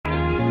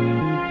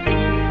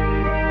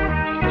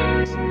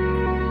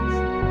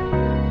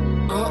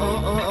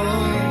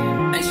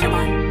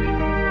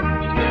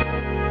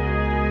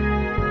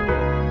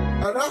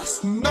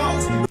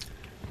Good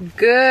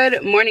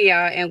morning,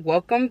 y'all, and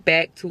welcome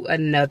back to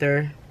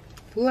another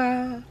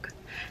vlog.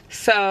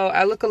 So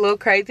I look a little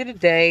crazy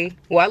today.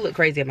 Well, I look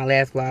crazy at my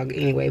last vlog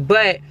anyway,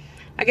 but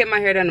I get my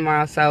hair done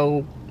tomorrow,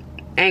 so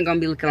I ain't gonna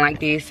be looking like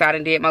this. So I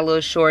done did my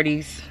little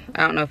shorties.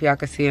 I don't know if y'all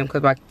can see them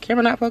because my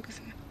camera not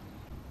focusing.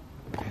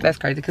 That's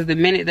crazy because the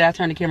minute that I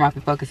turn the camera off,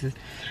 it focuses.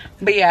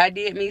 But yeah, I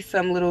did me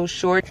some little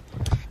short.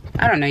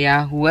 I don't know,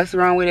 y'all, what's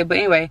wrong with it, but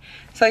anyway.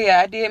 So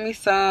yeah, I did me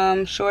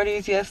some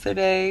shorties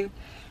yesterday,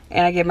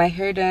 and I get my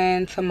hair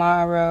done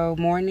tomorrow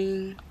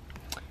morning.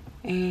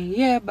 And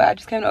yeah, but I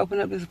just came to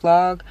open up this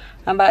vlog.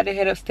 I'm about to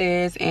head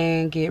upstairs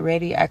and get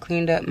ready. I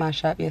cleaned up my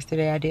shop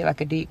yesterday. I did like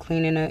a deep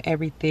cleaning of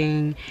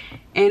everything,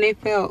 and it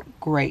felt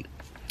great.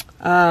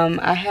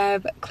 I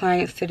have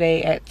clients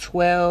today at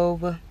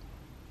 12,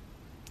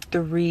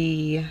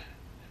 3,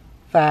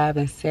 5,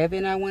 and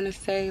 7, I want to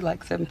say,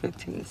 like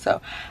 7:15. So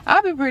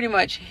I'll be pretty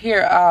much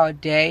here all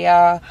day,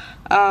 y'all.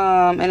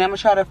 And I'm gonna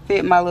try to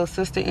fit my little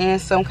sister in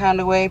some kind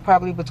of way,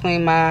 probably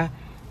between my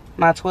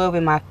 12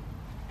 and my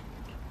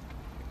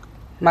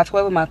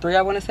 3,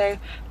 I want to say.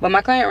 But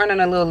my client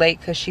running a little late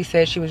because she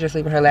said she was just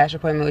leaving her lash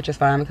appointment, which is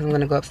fine because I'm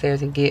gonna go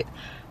upstairs and get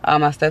all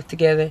my stuff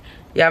together.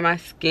 Yeah, my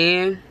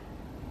skin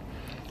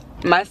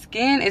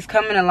is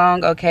coming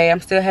along okay.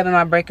 I'm still having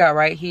my breakout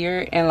right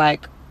here and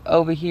like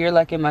over here,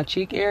 like in my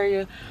cheek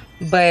area,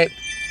 but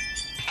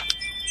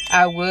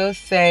I will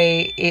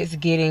say it's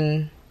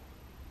getting,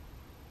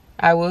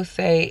 oh,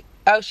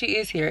 she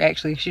is here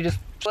actually. She just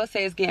will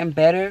say it's getting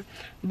better.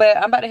 But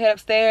I'm about to head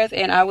upstairs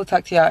and I will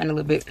talk to y'all in a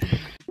little bit.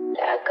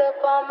 Back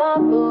up on my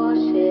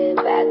bullshit,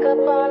 back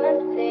up on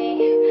the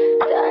scene.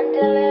 Done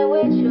dealing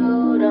with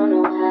you, don't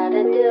know how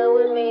to deal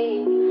with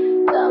me.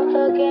 Done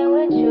fucking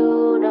with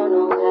you, don't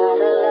know how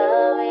to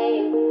love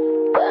me.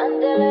 Done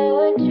dealing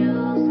with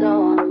you,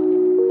 so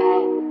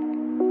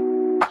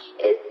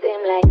it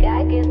seemed like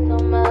I get so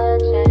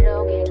much, I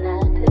don't get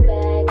nothing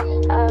back.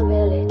 I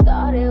really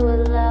thought it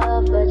was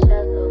love, but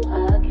you're so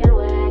fucking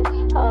whack.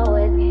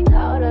 Always get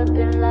caught up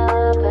in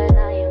love, but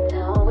now you're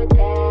done with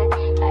that.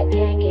 I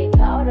can't get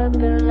caught up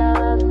in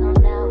love, so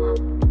now I'm,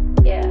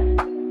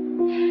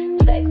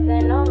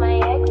 flexing on my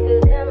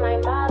exes and my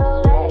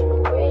model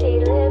legs. Pretty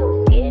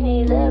little,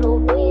 skinny, little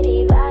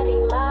bitty body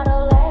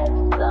model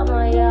legs. Some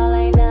of y'all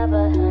ain't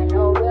never had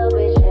no real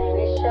bitch and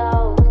it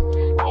shows.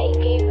 I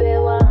keep it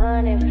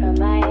 100 from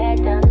my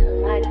head down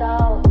to my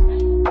toes.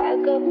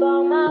 Back up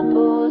on my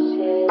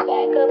bullshit,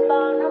 back up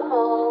on the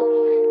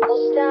move.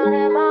 Touchdown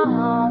in my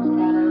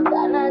hometown,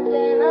 got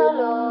nothing to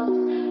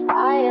lose.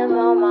 I am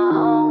on my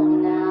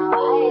own now, I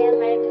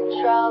am in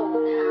control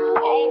now. I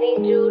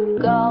need you to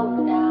go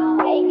now,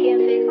 I can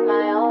fix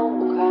my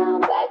own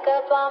crown. Back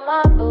up on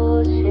my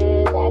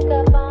bullshit, back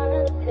up on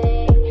the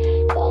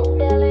scene. Don't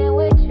dealing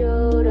with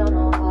you, don't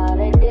know how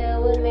to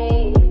deal with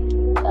me.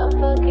 I'm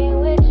fucking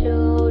with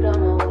you,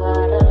 don't know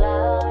how to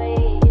love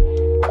me.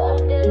 I'm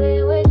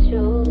dealing with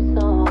you,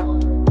 so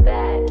I'm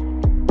back,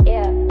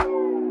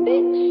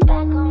 bitch.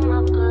 Back on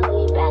my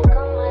pussy, back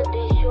on my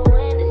dish, you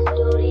in the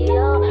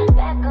studio.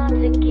 Back on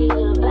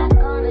tequila, back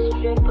on the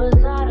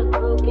strippers, all the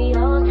groupie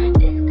hoes.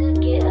 This could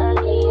get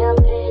ugly, I'm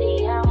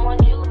petty, I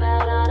want you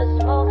bad out of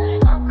smoke.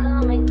 I'm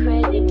coming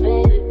crazy,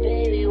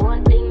 baby,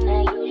 one thing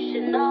that you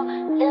should know.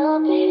 Little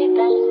baby,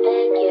 bounce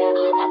back,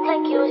 act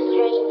like you a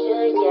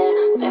stranger,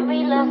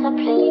 Memory loss, I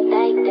play it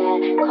like that.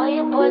 Call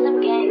your boys,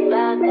 I'm getting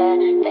about that.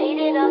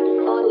 Faded up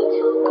to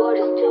 42,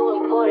 quarters too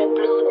important.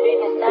 Blue dream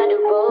inside the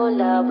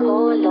roll up,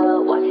 hold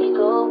up. Watch me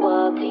go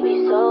up, leave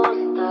me so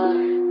stuck.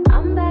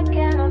 I'm back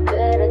and I'm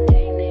better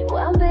than me.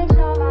 One bitch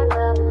on my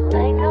level,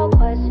 ain't no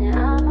question.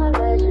 I'm a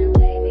legend,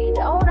 baby.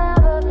 Don't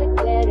ever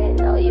forget it.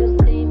 No, you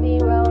see me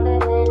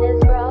rolling in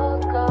this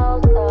rose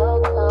gold,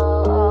 so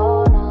cold.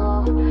 Oh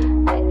no,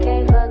 I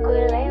can't fuck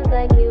with lanes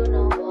like you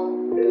no more.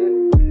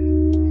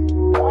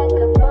 Back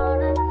up on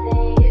the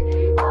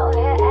scene, out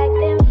here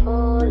acting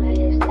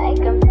foolish like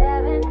I'm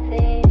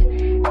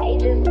 17. I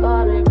just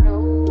bought a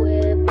new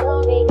whip,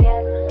 don't need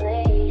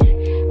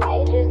gasoline.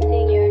 I just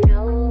seen your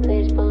new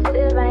bitch,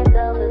 boosted my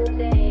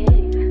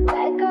self-esteem.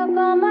 Back up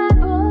on my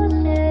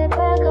bullshit,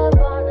 back up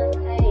on the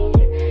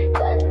scene.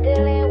 Done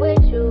dealing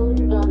with you,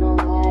 don't know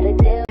how to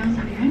deal.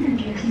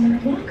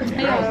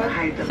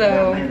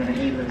 So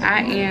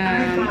I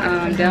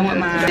am done with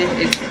mine.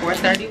 It's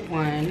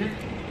 4:31.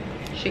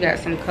 She got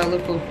some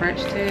colorful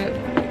French tip.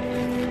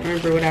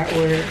 Remember what I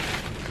ordered?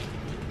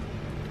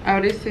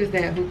 Oh, this is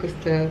that hookah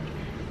stuff.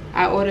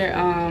 I ordered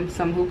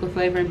some hookah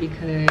flavoring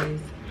because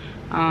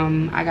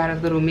I got a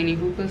little mini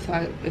hookah.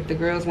 So if the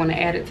girls want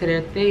to add it to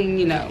their thing,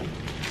 you know,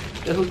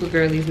 the hookah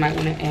girlies might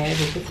want to add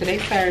hookah to their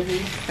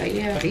service. So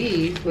yeah,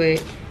 these.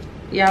 But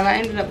y'all, I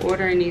ended up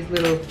ordering these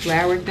little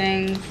flower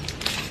things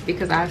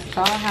because I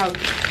saw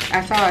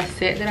a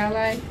set that I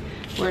like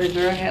where the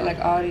girl had like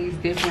all these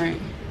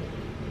different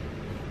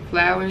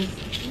flowers,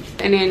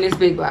 and then this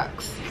big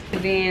box,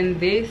 and then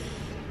this,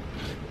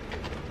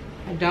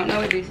 I don't know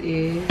what this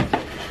is.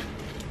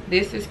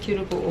 This is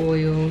cuticle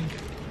oil,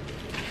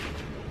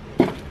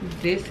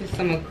 this is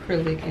some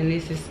acrylic, and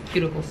this is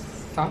cuticle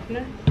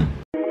softener.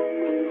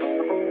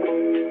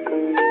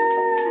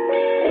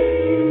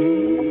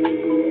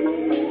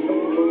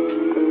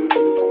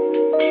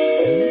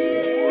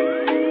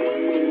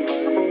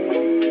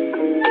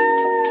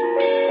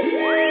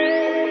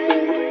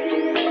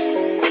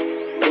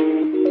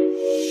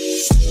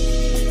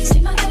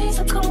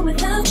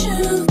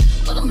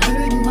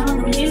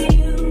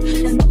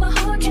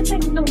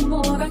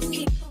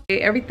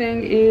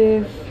 Everything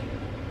is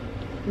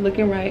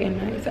looking right and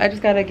nice. I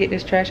just gotta get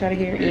this trash out of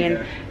here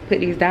and put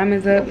these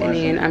diamonds up, and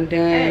then I'm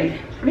done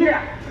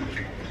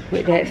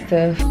with that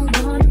stuff.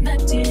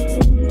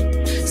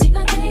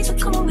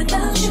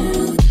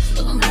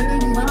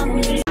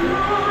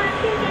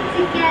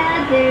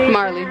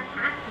 Marley,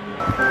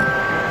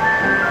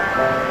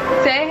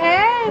 say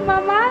hey,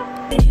 mama.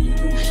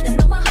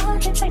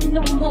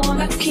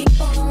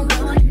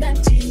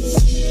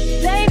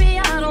 Baby,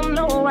 I don't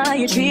know why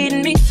you're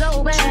treating me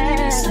so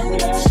bad.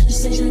 You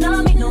said you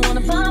love me, don't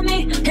wanna find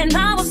me, and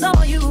I was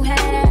all you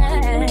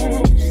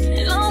had.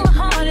 And all my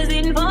heart is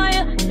beating for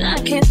you,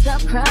 I can't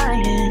stop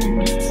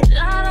crying.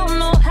 I don't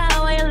know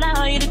how I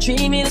allow you to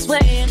treat me this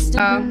way.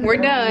 We're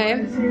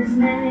done.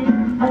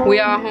 We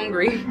all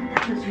hungry.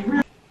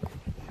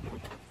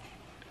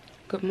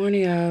 Good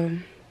morning, y'all.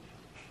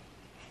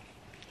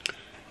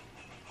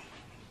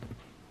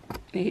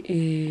 It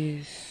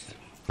is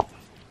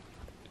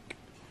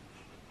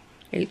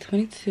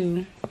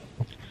 8:22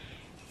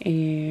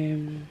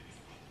 and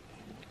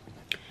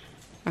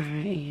I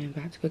am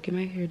about to go get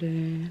my hair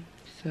done.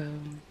 So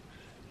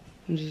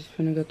I'm just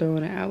gonna go throw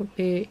on an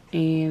outfit,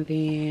 and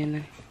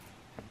then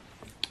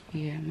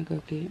yeah, I'm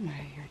gonna go get my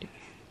hair done.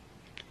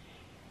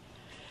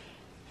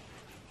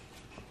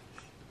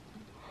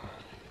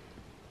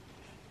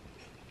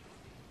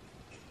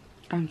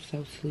 I'm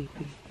so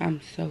sleepy.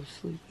 I'm so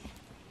sleepy.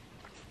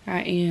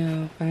 I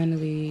am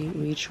finally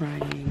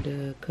retrying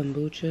the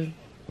kombucha.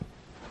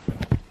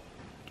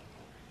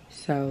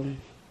 So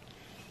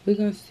we're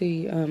gonna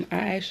see. I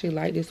actually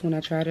like this one. I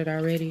tried it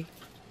already.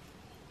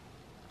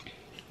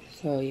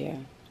 So yeah.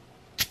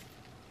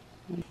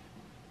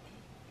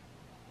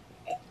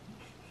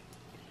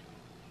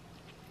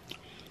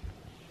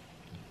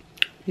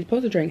 You're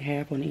supposed to drink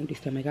half on an empty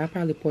stomach. I'll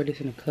probably pour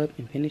this in a cup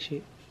and finish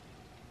it,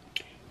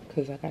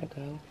 because I gotta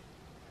go.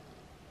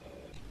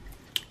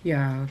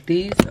 Y'all,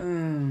 these I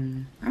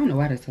don't know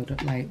why they're so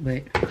light,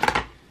 but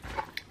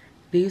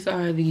these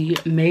are the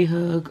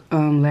Mayhug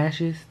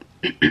lashes.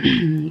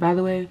 By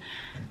the way,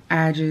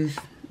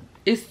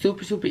 it's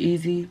super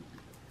easy,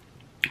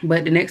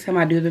 but the next time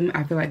I do them,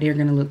 I feel like they're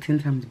gonna look 10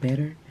 times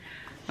better.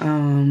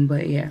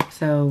 But yeah,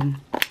 so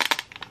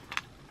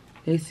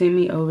they sent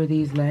me over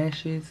these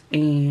lashes,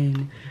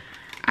 and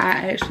I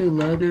actually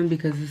love them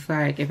because it's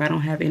like, if I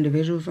don't have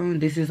individuals on,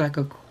 this is like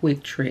a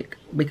quick trick,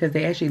 because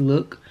they actually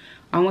look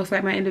almost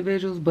like my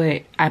individuals,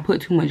 but I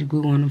put too much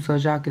glue on them, so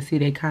as y'all can see,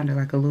 they kind of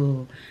like a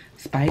little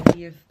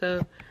spiky and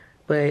stuff.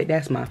 But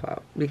that's my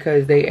fault,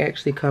 because they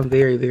actually come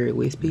very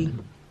wispy.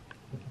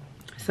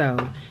 So,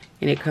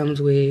 and it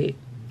comes with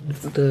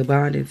the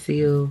bond and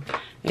seal,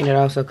 and it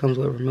also comes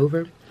with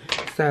remover.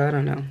 So I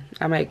don't know,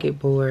 I might get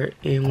bored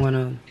and want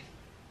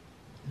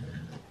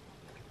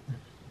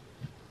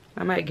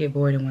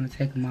to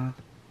take them off.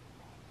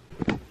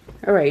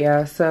 All right,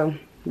 y'all, so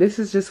this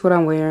is just what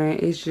I'm wearing.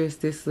 It's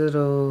just this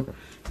little,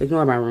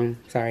 ignore my room,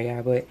 sorry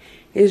y'all, but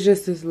it's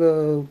just this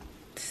little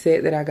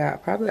set that I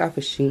got probably off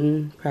of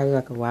Shein, probably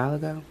like a while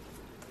ago.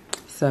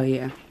 So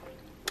yeah,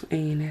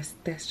 and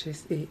that's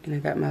just it. And I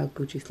got my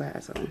Gucci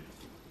slides on.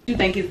 You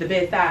think it's the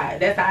best side?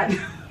 That's how I do.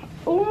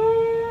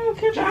 Ooh,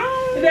 catch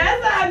on.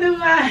 That's how I do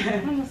mine.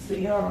 Let me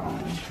see, hold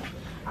on.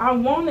 I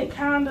want it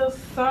kind of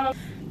sun.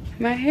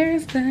 My hair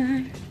is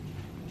done.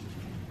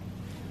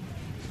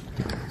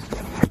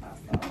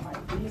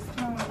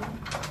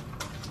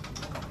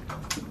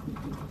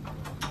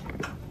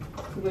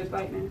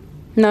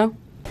 No.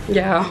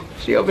 Yeah,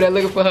 she over there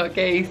looking for her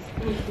case.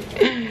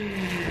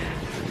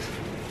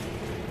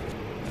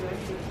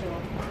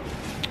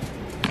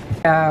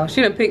 Y'all,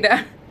 she done picked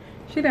out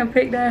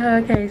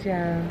her case,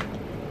 y'all.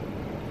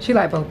 She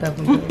like both of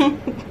them.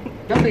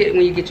 Don't forget,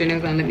 when you get your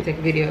nails done, let me take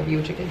a video of you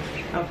with your case.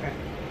 Okay.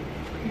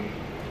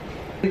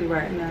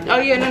 Right now. Oh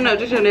yeah, no,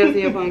 just your nails and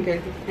your phone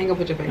cases. Ain't gonna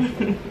put your face.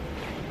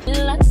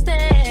 Let's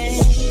stay.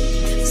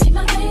 See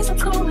my days are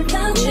cool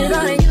without you.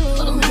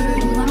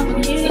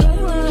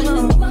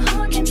 My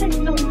heart can't take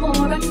no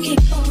more. I keep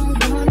on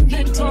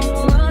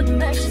running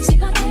back. See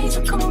my days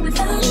are cool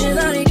without you.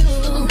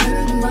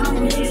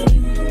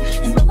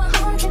 And though my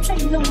heart can't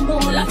take no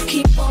more, I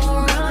keep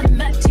on running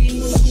back to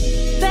you.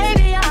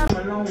 Baby, I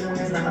done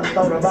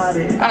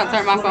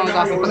turned my phone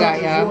off and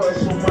forgot, y'all.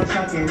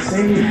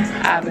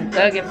 I've been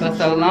thugging for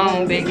so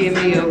long, been give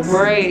me a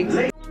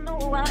break.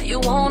 You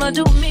wanna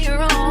do me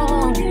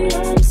wrong.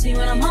 See,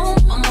 when I'm home,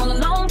 I'm all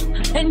alone,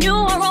 and you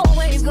are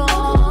always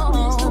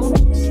gone.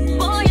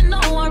 Boy, you know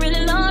I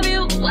really love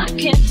you, I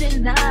can't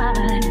deny.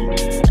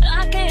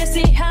 I can't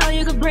see how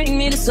you could bring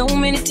me to so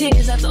many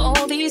tears after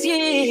all these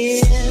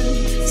years.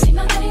 See,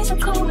 my days are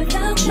cold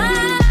without you.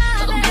 My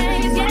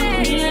days,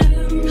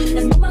 yeah.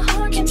 And my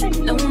heart can't take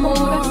no more.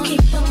 I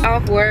keep on.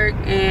 Off work,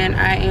 and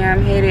I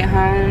am headed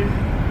home.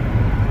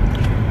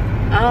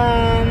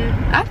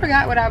 I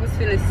forgot what I was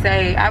finna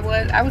say. I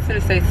was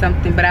finna say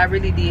something, but I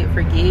really did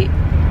forget.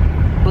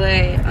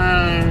 But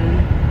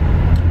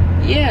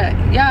yeah,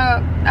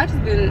 y'all, I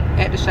just been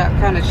at the shop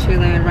kind of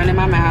chilling, running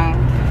my mouth.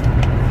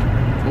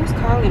 Who's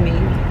calling me?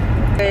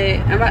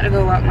 I'm about to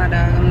go walk my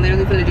dog. I'm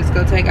literally gonna just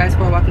go take Ice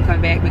for a walk and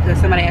come back because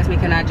somebody asked me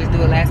can I just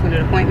do a last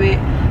minute appointment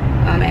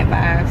at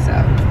 5. So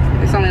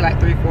it's only like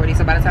 3:40.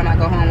 So by the time I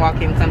go home,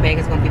 walk and come back,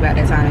 it's gonna be about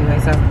that time anyway.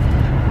 So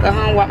go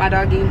home, walk my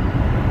doggy,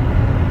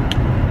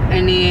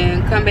 and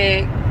then come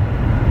back,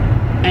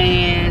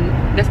 and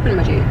that's pretty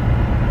much it.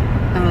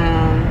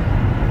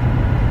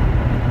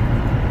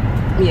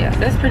 Yeah,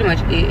 that's pretty much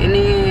it. And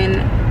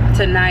then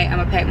tonight I'm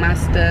gonna pack my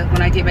stuff.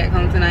 When I get back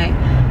home tonight,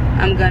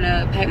 I'm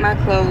gonna pack my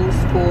clothes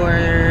for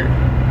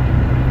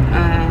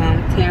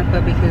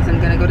Tampa because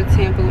I'm gonna go to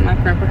Tampa with my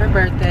friend for her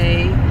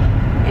birthday.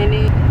 And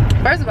then,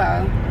 first of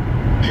all,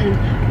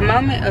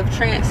 moment of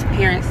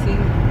transparency.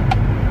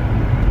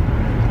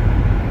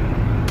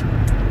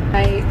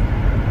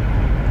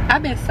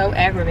 I've been so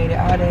aggravated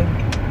all day.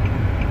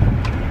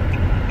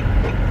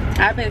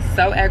 I've been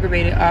so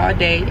aggravated all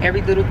day.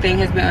 Every little thing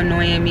has been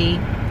annoying me,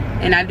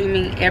 and I do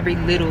mean every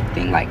little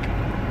thing. Like,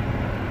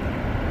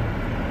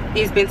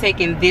 it's been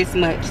taking this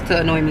much to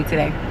annoy me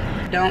today.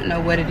 Don't know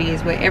what it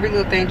is, but every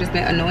little thing just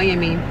been annoying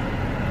me,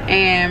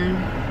 and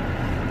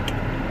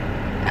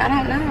I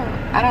don't know.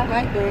 I don't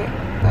like that.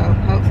 So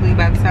hopefully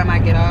by the time I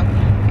get off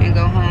and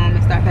go home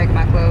and start packing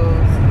my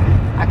clothes,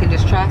 I can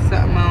just try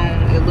something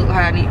on. It look how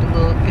I need to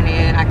look, and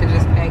then I can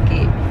just pack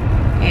it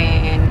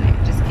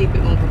and just keep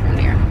it moving from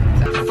there.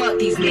 So, fuck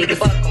these niggas,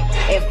 fuck them,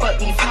 and fuck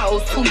these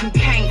hoes who you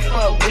can't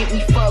fuck with me.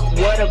 Fuck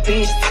what a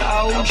bitch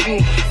told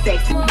you.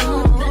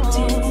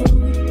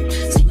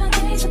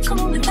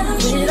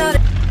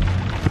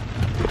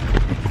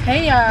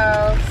 hey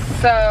y'all,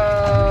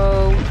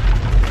 so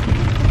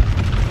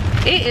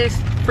it is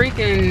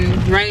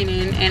freaking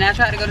raining, and I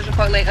tried to go to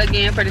Chipotle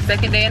again for the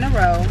 2nd day in a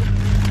row.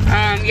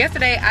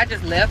 Yesterday I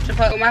just left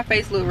Chipotle. My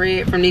face looked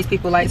red from these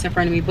people lights in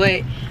front of me,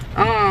 but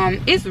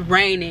it's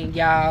raining,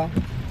 y'all.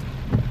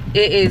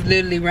 It is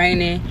literally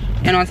raining,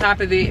 and on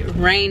top of it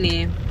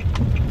raining,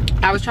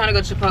 I was trying to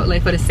go to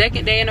Chipotle for the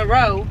 2nd day in a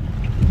row,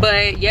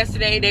 but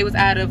yesterday they was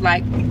out of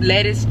like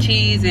lettuce,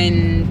 cheese,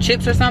 and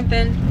chips or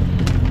something,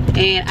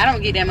 and I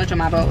don't get that much on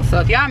my bowl. So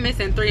if y'all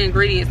missing 3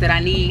 ingredients that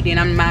I need, then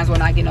I might as well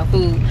not get no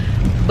food.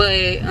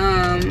 But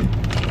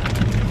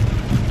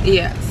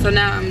yeah, so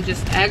now I'm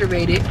just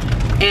aggravated,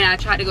 and I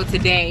tried to go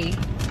today,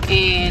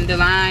 and the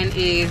line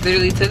is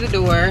literally to the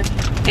door,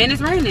 and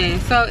it's raining.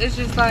 So it's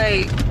just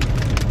like,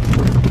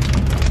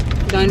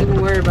 don't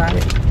even worry about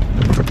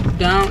it.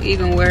 Don't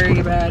even worry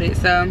about it.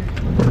 So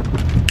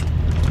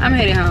I'm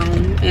headed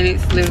home, and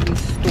it's literally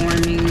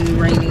storming,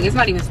 raining. It's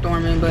not even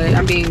storming, but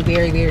I'm being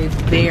very, very,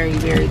 very,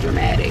 very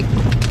dramatic,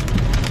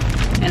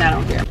 and I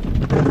don't care.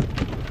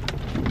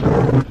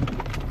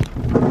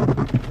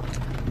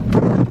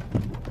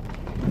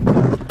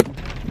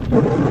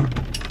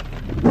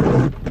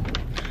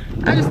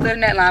 I just stood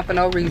in that line for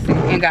no reason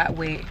and got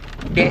wet.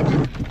 That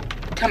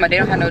talking about they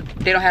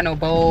don't have no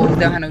bowls,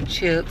 they don't have no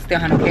chips, they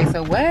don't have no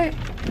queso. What?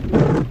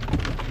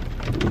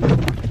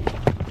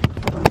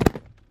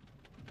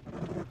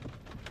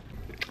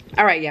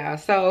 All right, y'all.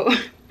 So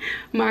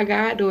my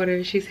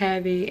goddaughter, she's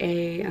having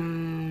a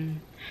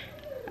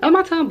oh,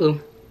 my tongue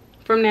blew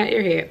from that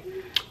earhead.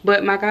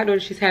 But my goddaughter,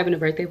 she's having a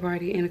birthday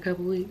party in a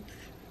couple weeks,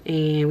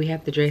 and we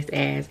have to dress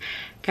as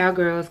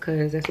cowgirls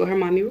because that's what her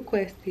mommy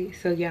requested.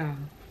 So y'all,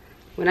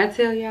 when I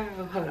tell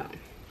y'all, hold on,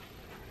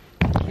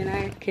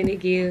 can it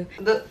give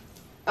the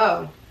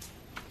oh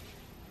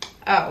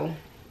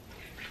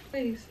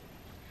please,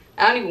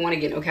 I don't even want to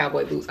get no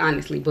cowboy boots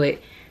honestly, but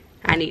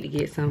I need to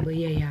get some. But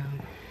yeah, y'all,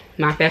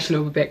 my Fashion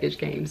Over package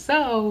came,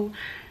 so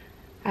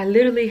I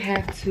literally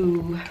have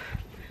to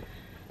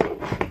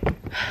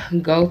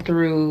go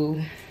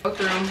through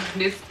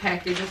this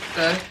package of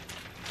stuff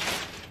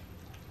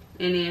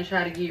and then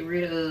try to get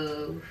rid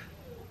of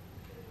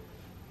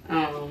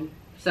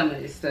some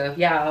of this stuff.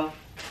 Y'all,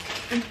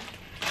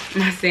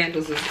 my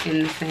sandals is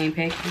in the same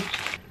package.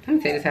 Let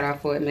me take this hat off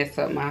before it messed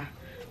up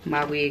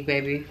my wig,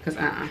 baby, because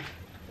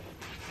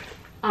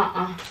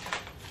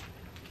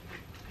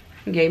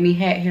gave me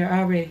hat hair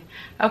already.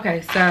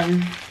 Okay, so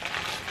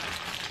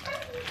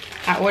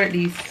I ordered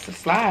these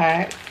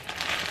slides.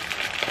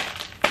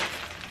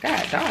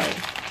 God dog.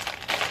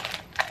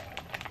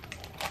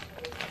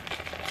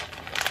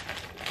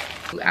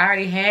 I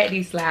already had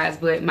these slides,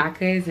 but my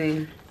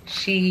cousin,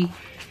 she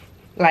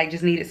like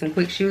just needed some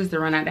quick shoes to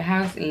run out the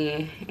house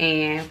in,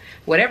 and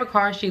whatever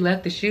car she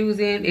left the shoes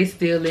in, it's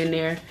still in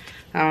there.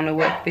 I don't know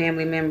what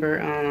family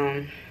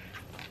member,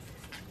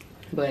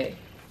 but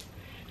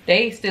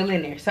they still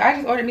in there. So I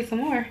just ordered me some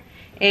more,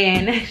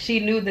 and she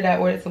knew that I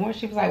ordered some more.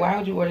 She was like, why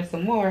would you order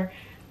some more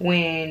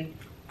when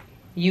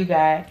you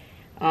got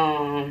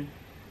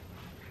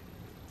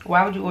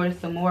why would you order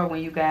some more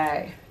when you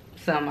got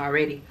some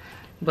already?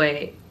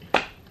 But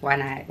why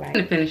not? Like, I'm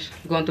gonna finish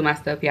going through my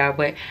stuff, y'all.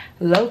 But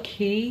low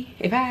key,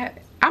 if I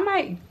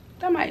might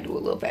do a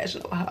little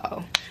fashionable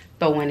haul,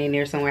 throw one in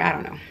there somewhere. I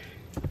don't know.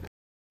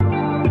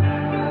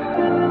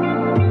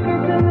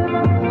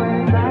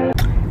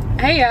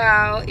 Hey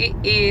y'all, it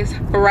is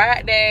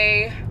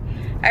Friday.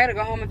 I gotta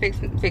go home and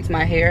fix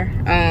my hair.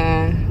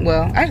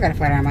 Well, I just gotta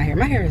flat iron my hair.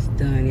 My hair is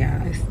done,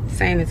 y'all. It's the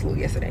same as it looked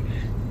yesterday.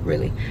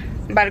 really.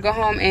 I'm about to go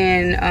home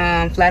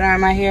and flat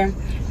iron my hair.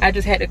 I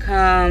just had to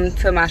come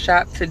to my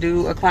shop to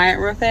do a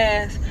client real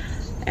fast,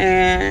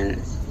 and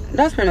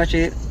that's pretty much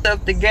it.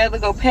 Stuff together,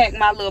 go pack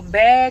my little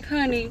bag,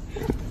 honey.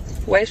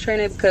 Waist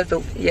trainer, because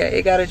yeah,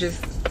 it gotta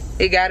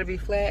be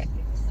flat.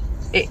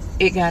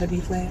 It gotta be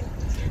flat.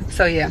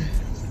 So yeah,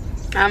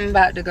 I'm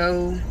about to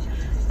go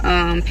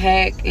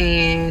pack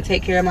and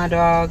take care of my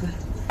dog,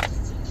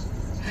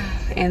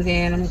 and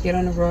then I'm gonna get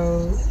on the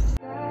road.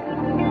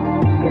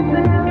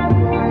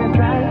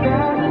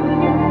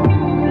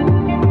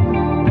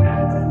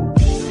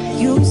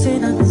 You say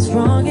nothing's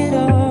wrong at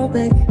all,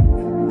 baby.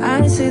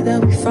 I say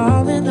that we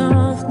falling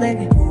off,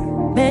 baby.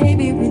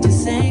 Maybe we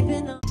just ain't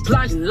been on.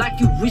 Blinding like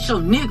you wish your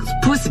niggas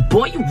pussy,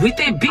 boy, you with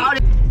that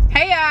beat.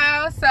 Hey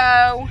y'all,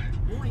 so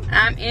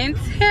I'm in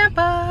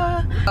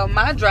Tampa. So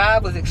my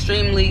drive was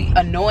extremely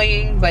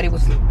annoying, but it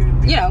was,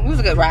 you know, it was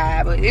a good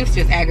ride, but it was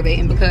just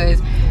aggravating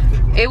because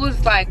it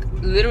was like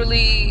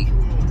literally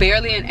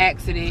barely an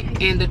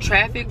accident, and the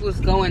traffic was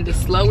going the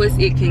slowest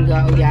it can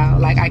go, y'all.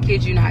 Like, I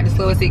kid you not, the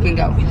slowest it can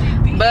go.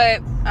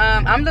 But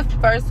I'm the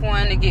first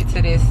one to get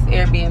to this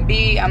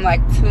Airbnb. I'm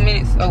like 2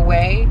 minutes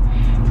away,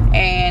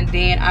 and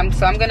then I'm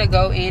gonna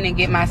go in and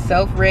get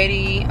myself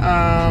ready.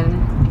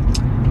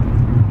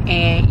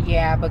 And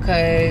yeah,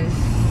 because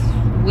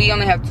we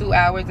only have 2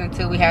 hours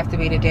until we have to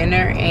be to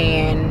dinner,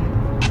 and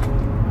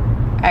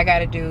I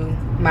gotta do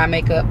my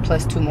makeup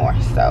plus 2 more.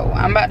 So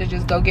I'm about to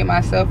just go get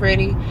myself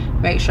ready,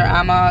 make sure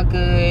I'm all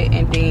good,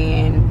 and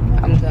then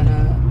I'm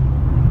gonna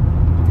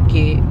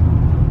get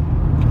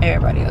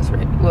everybody else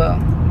ready. Well,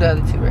 the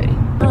other 2 ready.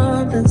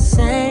 On the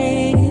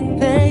same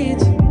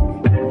page.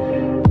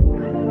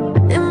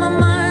 In my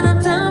mind,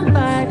 I'm done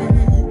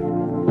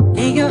fighting.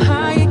 In your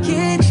heart, you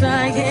keep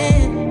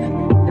trying.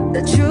 If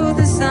the truth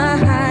is not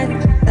hiding,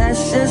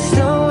 that's just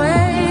the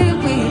way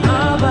we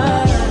are.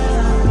 But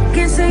you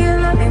can say you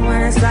love me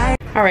when it's like.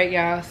 All right,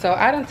 y'all, so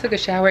I done took a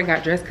shower and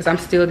got dressed because I'm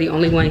still the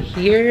only one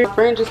here. My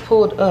friend just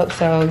pulled up,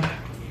 so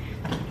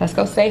let's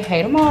go say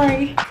hey to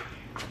Mari.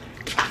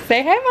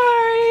 Say hey,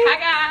 Mari. Hi,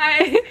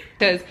 guys.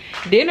 Because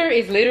dinner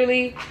is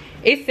literally,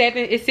 it's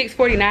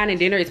 6:49, and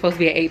dinner is supposed to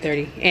be at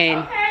 8:30. And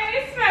Okay,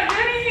 it's not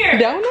good in here.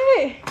 don't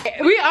it?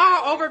 We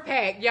all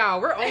overpacked,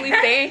 y'all. We're only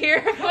staying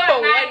here for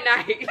one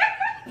night.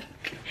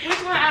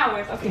 Which 1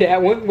 hours? Okay.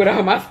 That one with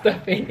all my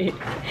stuff in it.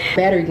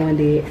 Battery going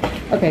dead.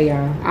 Okay,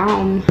 y'all.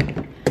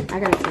 I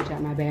gotta switch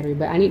out my battery,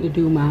 but I need to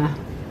do my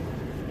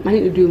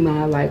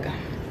like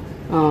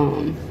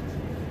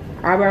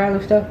eyebrows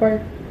and stuff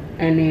first,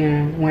 and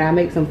then when I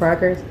make some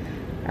progress,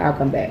 I'll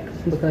come back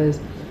because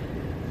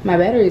my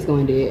battery is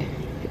going dead,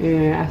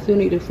 and I still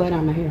need to flat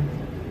iron my hair.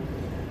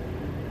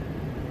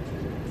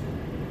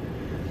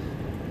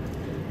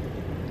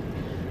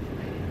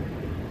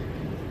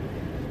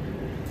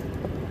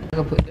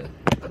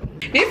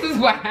 This is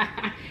why.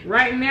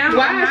 Right now,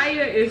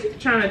 Aniyah is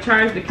trying to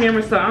charge the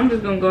camera, so I'm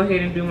just gonna go ahead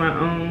and do my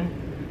own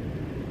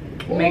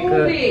makeup.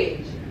 Ooh,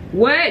 bitch.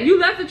 What? You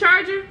left the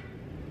charger?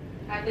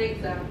 I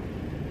think so.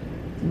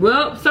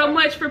 Well, so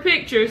much for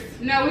pictures.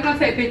 No, we're gonna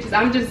take pictures.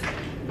 I'm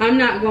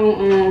not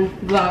gonna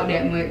vlog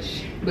that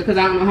much because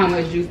I don't know how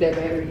much juice that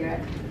battery got.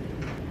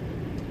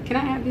 Can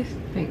I have this?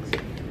 Thanks.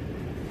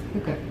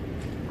 Okay.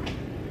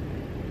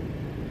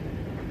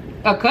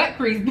 A cut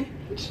crease,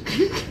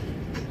 bitch.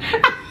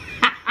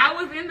 I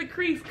was in the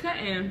crease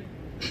cutting.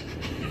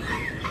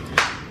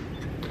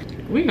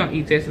 We gonna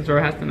eat Tessa's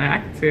Roadhouse tonight, I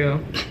can tell.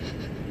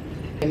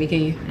 Let me,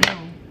 can you? No.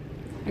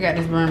 I got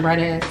this burn bright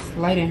ass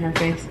light in her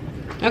face.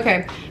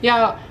 Okay,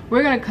 y'all,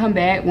 we're gonna come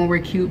back when we're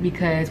cute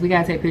because we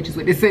gotta take pictures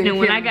with this thing. And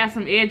when I got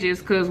some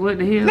edges, cause what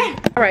the hell?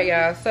 All right,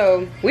 y'all,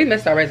 so we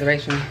missed our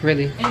reservation,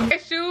 really. Her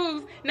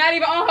shoes not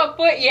even on her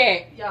foot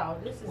yet. Y'all,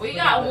 we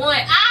got one.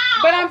 Ow!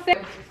 But I'm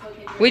saying,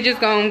 we just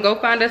gonna go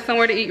find us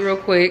somewhere to eat real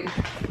quick.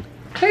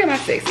 Look at my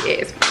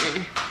sexy ass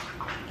friend.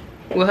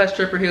 With her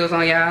stripper heels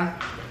on, y'all.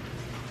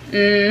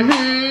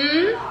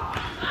 Mm-hmm.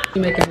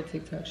 You making a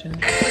TikTok show.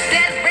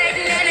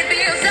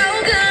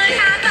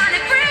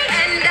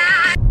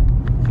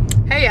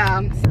 Hey,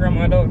 y'all.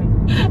 Grandma daughter.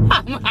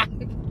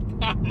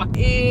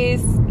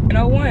 Is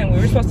 1:01. We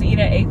were supposed to eat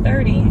at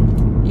 8:30.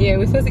 Yeah,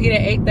 we're supposed to eat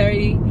at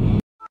 8:30.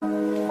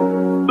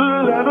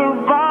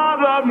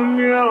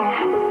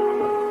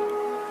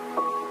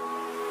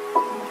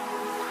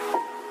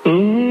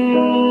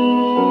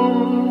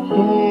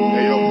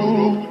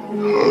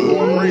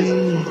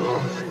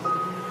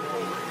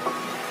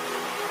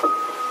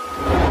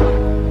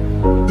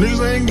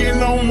 Niggas ain't getting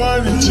no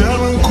money, tell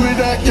them quit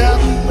that cap.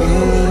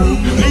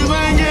 Niggas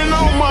ain't getting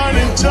no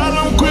money, tell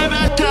them quit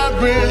that cap.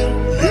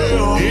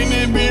 Yeah, ain't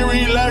it be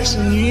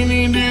relaxing, you ain't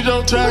even did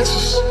your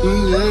taxes.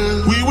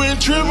 Yeah. We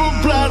went triple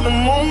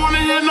platinum, won't wanna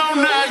hear no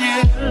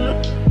nagging.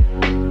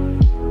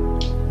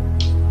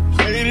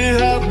 Made it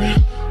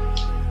happen.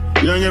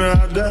 Young and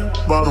out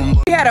that bottom.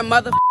 We had a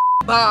mother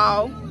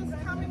ball.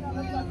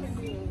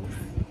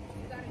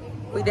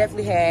 We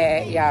definitely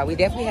had, y'all, we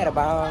definitely had a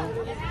ball.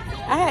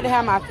 I had to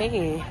have my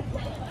fan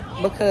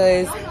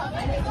because,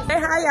 hey,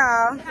 hi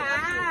y'all.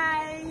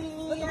 Hi.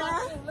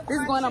 This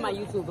is going on my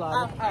YouTube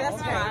vlog.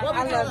 That's fine.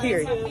 I love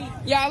Period.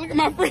 Y'all, look at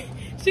my friend.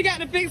 She got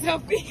to fix her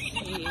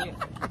feet.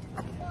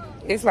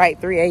 It's like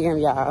 3 a.m.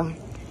 y'all.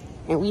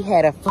 And we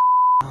had a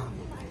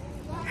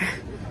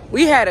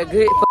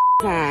good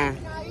time.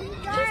 This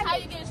how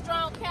you get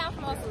strong calf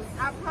muscles.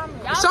 I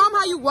promise. Show them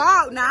how you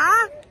walk,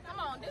 nah. Come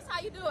on, this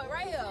how you do it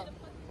right here.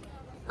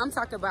 I'm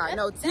talking about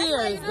no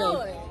tears,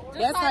 baby.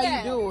 That's how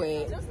you do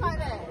it. Just like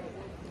that.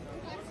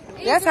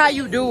 That's how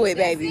you do it,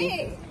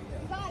 baby.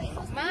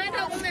 Mind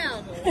over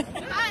mouth.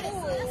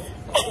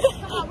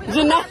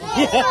 Janelle.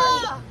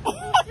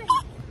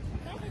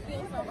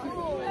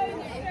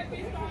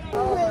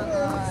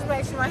 Just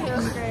make sure my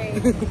hair's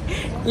straight.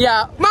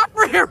 Yeah, my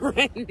friend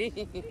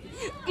Randy.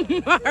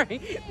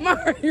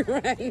 Murray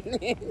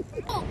Randy.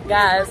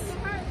 Guys.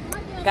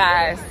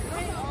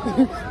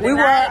 We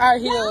wore our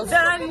heels. The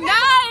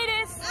night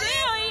is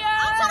still young.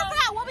 I'm trying to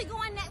figure out where we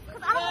going next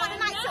because I don't want the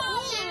night to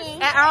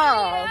end. At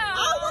all. I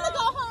want to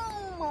go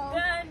home.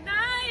 The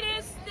night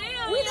is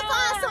still we need to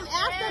find some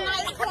after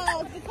night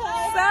clothes because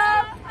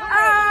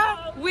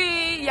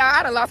Y'all,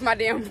 I done lost my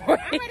damn voice. I'm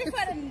ready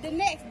for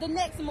the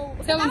next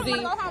move. Tell them, Z.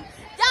 Y'all, I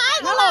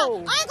ain't gonna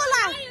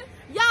lie.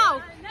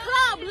 Y'all,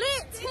 club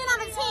lit, 10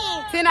 out of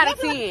 10. 10 out of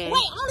 10.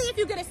 Wait, only if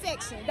you get a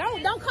section.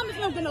 Don't come if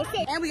you don't get no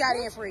section. And we got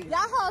in free. Y'all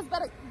hoes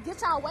better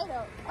get y'all weight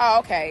up. Oh,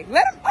 okay.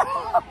 Let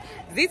them.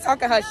 Z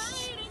talking her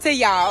to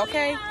y'all,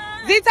 okay?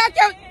 Z talk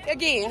your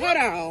again. Hold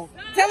on.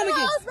 Tell them again.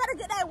 Y'all hoes better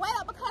get that weight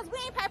up because we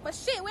ain't pay for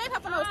shit. We ain't pay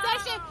for no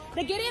section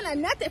to get in or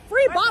nothing.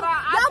 Free bottle.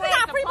 Y'all, we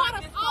got free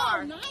bottles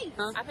all night.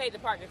 Huh? I paid to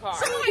park the car.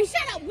 Shut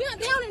up. They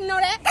don't even know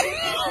that.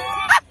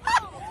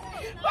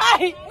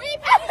 Right. We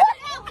ain't pay for shit.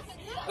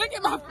 Look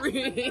at my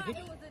friend. It was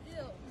a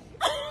deal.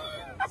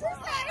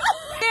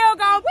 Still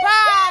gon'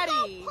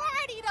 party.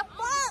 Party the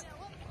fuck.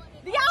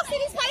 Do y'all see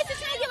these places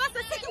trying to give us a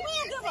ticket? We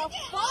ain't give a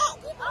fuck.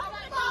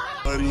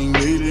 But he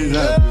made it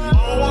happen. I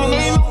don't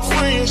need no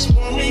friends.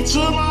 Put me to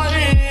my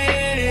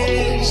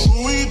end.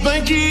 Who we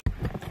think he?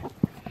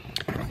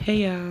 Hey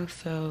y'all,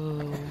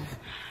 so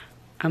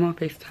I'm on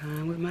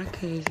FaceTime with my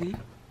cousin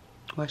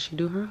while she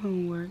do her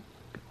homework.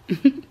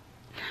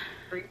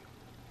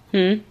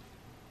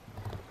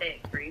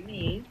 Free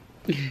me.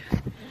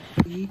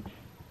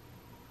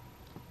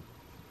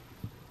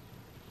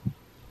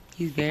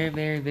 He's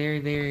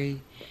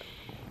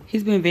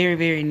he's been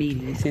very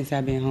needy since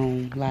I've been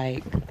home.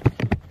 Like,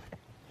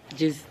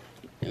 just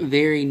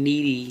very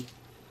needy.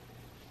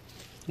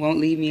 Won't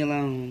leave me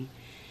alone.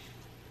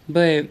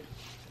 But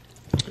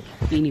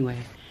anyway,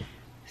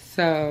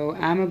 so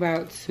I'm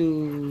about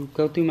to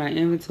go through my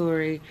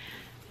inventory.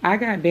 I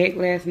got back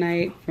last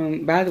night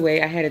from, by the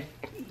way, I had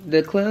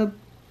the club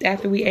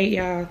after we ate,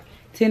 y'all.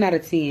 10 out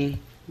of 10.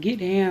 Get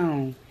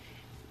down.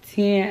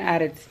 10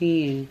 out of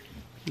 10.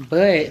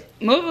 But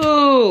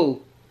move.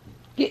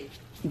 Get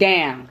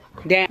down.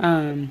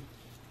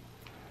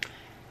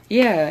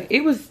 Yeah,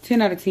 it was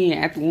 10 out of 10.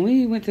 After when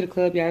we went to the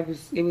club, y'all, it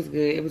was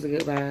good. It was a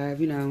good vibe,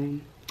 you know.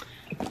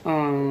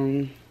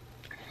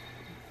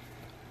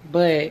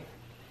 But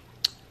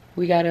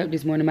we got up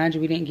this morning. Mind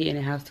you, we didn't get in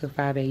the house till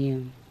 5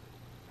 a.m.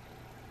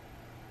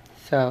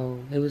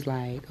 So it was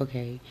like,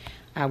 okay,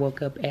 I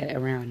woke up at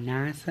around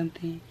 9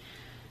 something.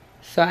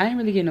 So I didn't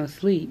really get no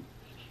sleep.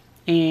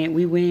 And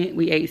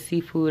we ate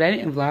seafood. I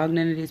didn't vlog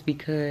none of this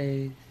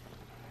because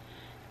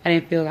I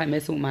didn't feel like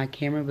messing with my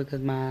camera because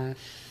my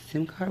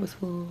SIM card was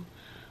full.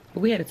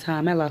 But we had a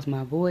time. I lost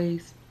my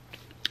voice.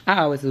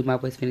 I always lose my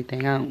voice for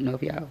anything. I don't know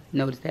if y'all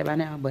noticed that by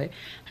now, but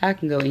I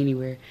can go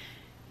anywhere.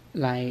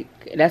 Like,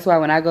 that's why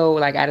when I go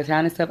like out of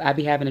town and stuff, I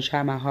be having to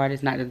try my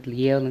hardest not to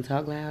yell and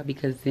talk loud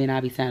because then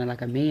I be sounding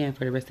like a man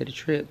for the rest of the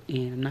trip,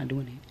 and I'm not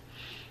doing it.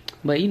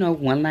 But you know,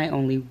 one night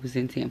only was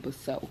in Tampa,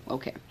 so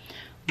okay.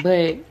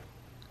 But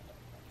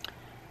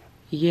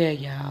yeah,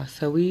 y'all.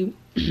 So we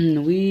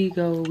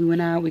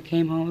went out, we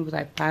came home. It was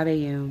like 5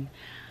 a.m.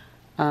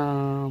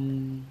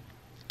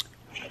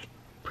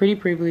 Pretty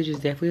privilege is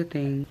definitely a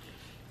thing,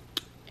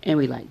 and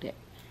we like that.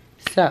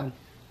 So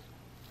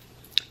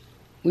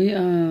we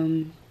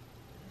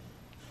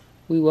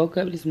woke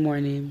up this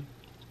morning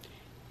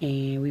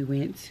and we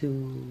went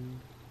to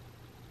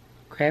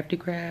Crafty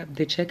Crab.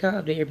 The checkout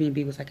of the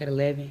Airbnb was like at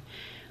 11.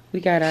 We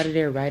got out of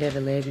there right at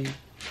 11.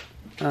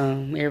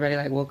 Everybody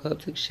like woke up,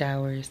 took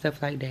showers,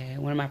 stuff like that.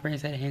 One of my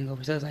friends had a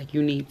hangover, so it's like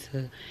you need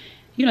to,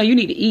 you know, you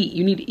need to eat.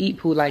 You need to eat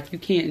food. Like you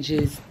can't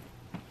just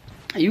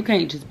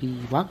be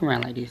walking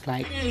around like this.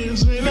 Like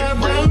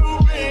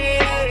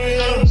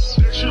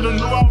Should've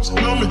knew I was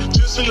coming.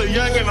 Just in the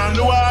young and I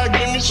knew I'd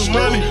give me some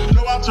money.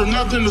 Know I turn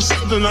nothing to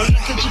something. I look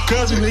at your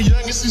cousin, the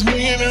youngest is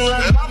me and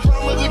running. I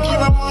promise to keep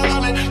it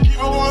 100, keep it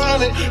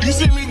 100. You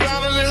see me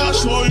down in the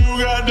house, so you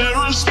got to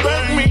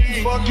respect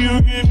me. Fuck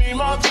you, give me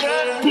my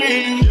check,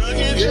 please. Young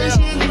and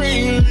chasing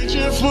dreams,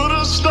 reaching for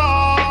the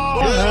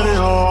stars. Got it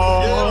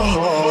all.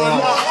 But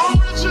now I'm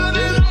richer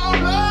than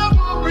I've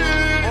ever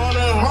been.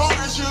 I'm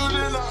richer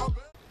than I've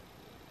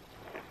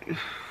ever.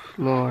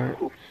 Lord,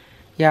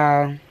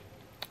 y'all.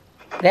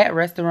 That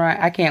restaurant,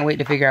 I can't wait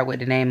to figure out what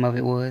the name of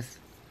it was.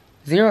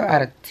 0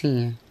 out of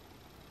 10.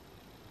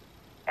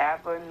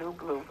 Avenue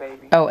Blue,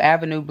 baby. Oh,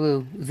 Avenue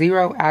Blue.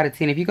 0 out of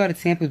 10. If you go to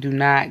Temple, do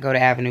not go to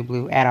Avenue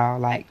Blue at all.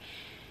 Like,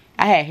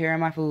 I had hair in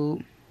my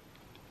food.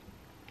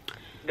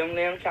 Them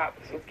lamb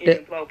chops was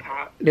getting blow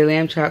pop. The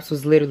lamb chops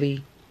was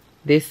literally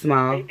this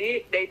small.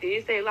 They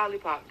did say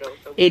lollipop though.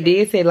 So it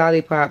did say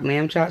lollipop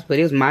lamb chops, but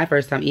it was my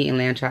first time eating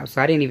lamb chops,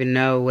 so I didn't even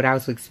know what I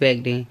was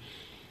expecting.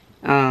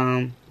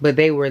 But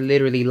they were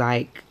literally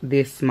like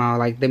this small.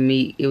 Like the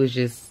meat, it was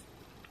just,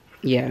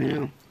 yeah, you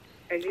know.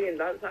 And then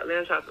lollipop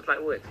lamb chops was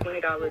like what,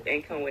 $20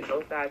 and come with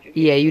no sides.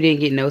 Yeah, you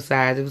didn't get no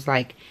sides. It was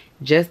like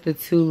just the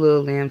 2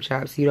 little lamb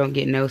chops. You don't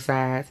get no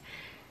sides.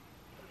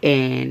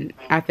 And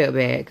I felt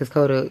bad because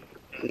Coda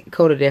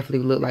definitely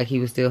looked like he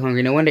was still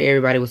hungry. No wonder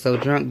everybody was so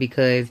drunk,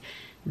 because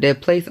the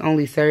place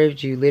only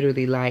served you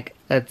literally like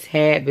a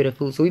tad bit of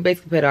food. So we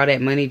basically paid all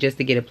that money just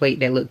to get a plate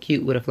that looked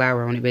cute with a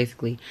flower on it,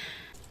 basically.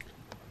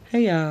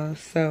 Hey y'all,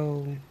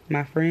 so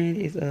my friend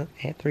is up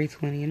at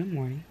 3:20 in the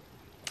morning.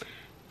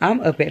 I'm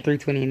up at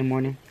 3:20 in the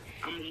morning.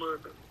 I'm a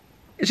mother.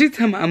 She's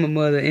telling me I'm a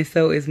mother, and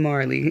so is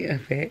Marley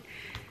up at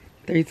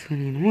 3:20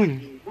 in the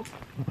morning.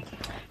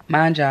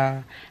 Mind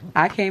y'all,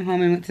 I came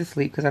home and went to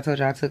sleep because I told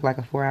y'all I took like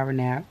a 4-hour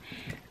nap.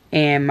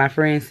 And my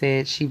friend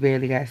said she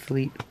barely got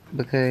sleep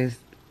because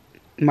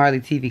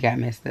Marley's TV got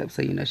messed up.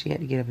 So, you know, she had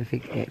to get up and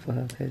fix that for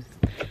her. Because,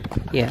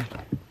 yeah,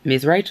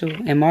 Miss Rachel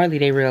and Marley,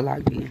 they real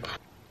locked in.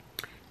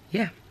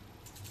 Yeah.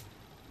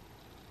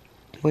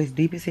 Voice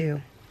deep as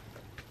hell.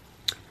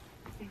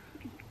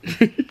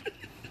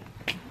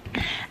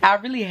 I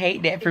really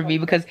hate that for me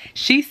because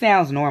she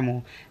sounds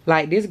normal.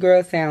 Like, this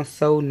girl sounds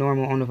so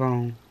normal on the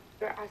phone.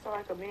 Girl, I sound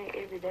like a man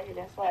every day.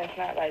 That's why it's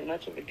not like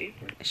much of a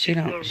difference. She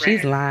don't.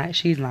 She's lying.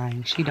 She's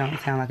lying. She don't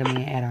sound like a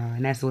man at all,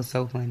 and that's what's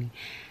so funny.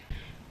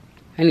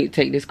 I need to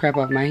take this crap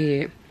off my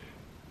head.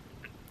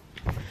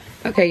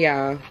 Okay,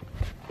 y'all.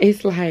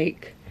 It's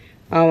like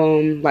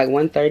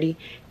 1:30,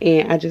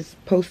 and I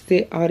just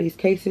posted all these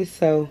cases,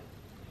 so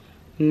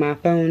my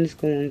phone is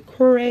going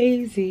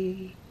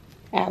crazy.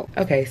 Out.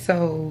 Okay,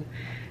 so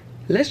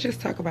let's just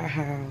talk about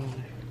how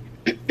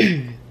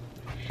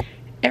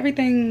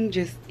everything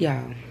just,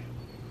 y'all.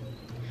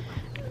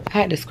 I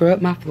had to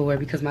scrub my floor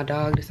because my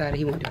dog decided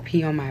he wanted to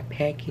pee on my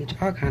package.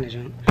 All kind of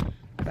junk.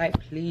 Like,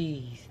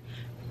 please.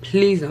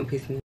 Please don't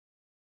piss me off.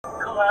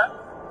 Hello?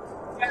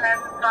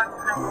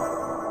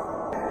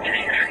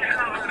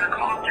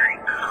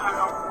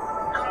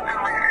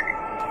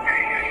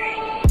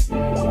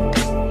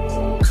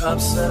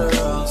 Cups of the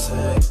rose,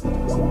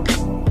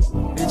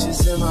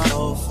 bitches in my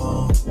old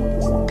phone.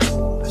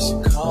 I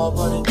should call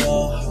one and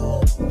go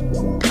home.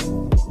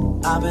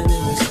 I've been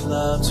in this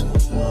club too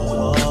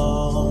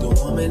long. The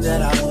woman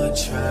that I would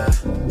try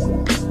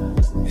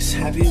is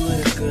happy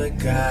with a good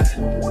guy.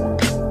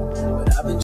 But I've been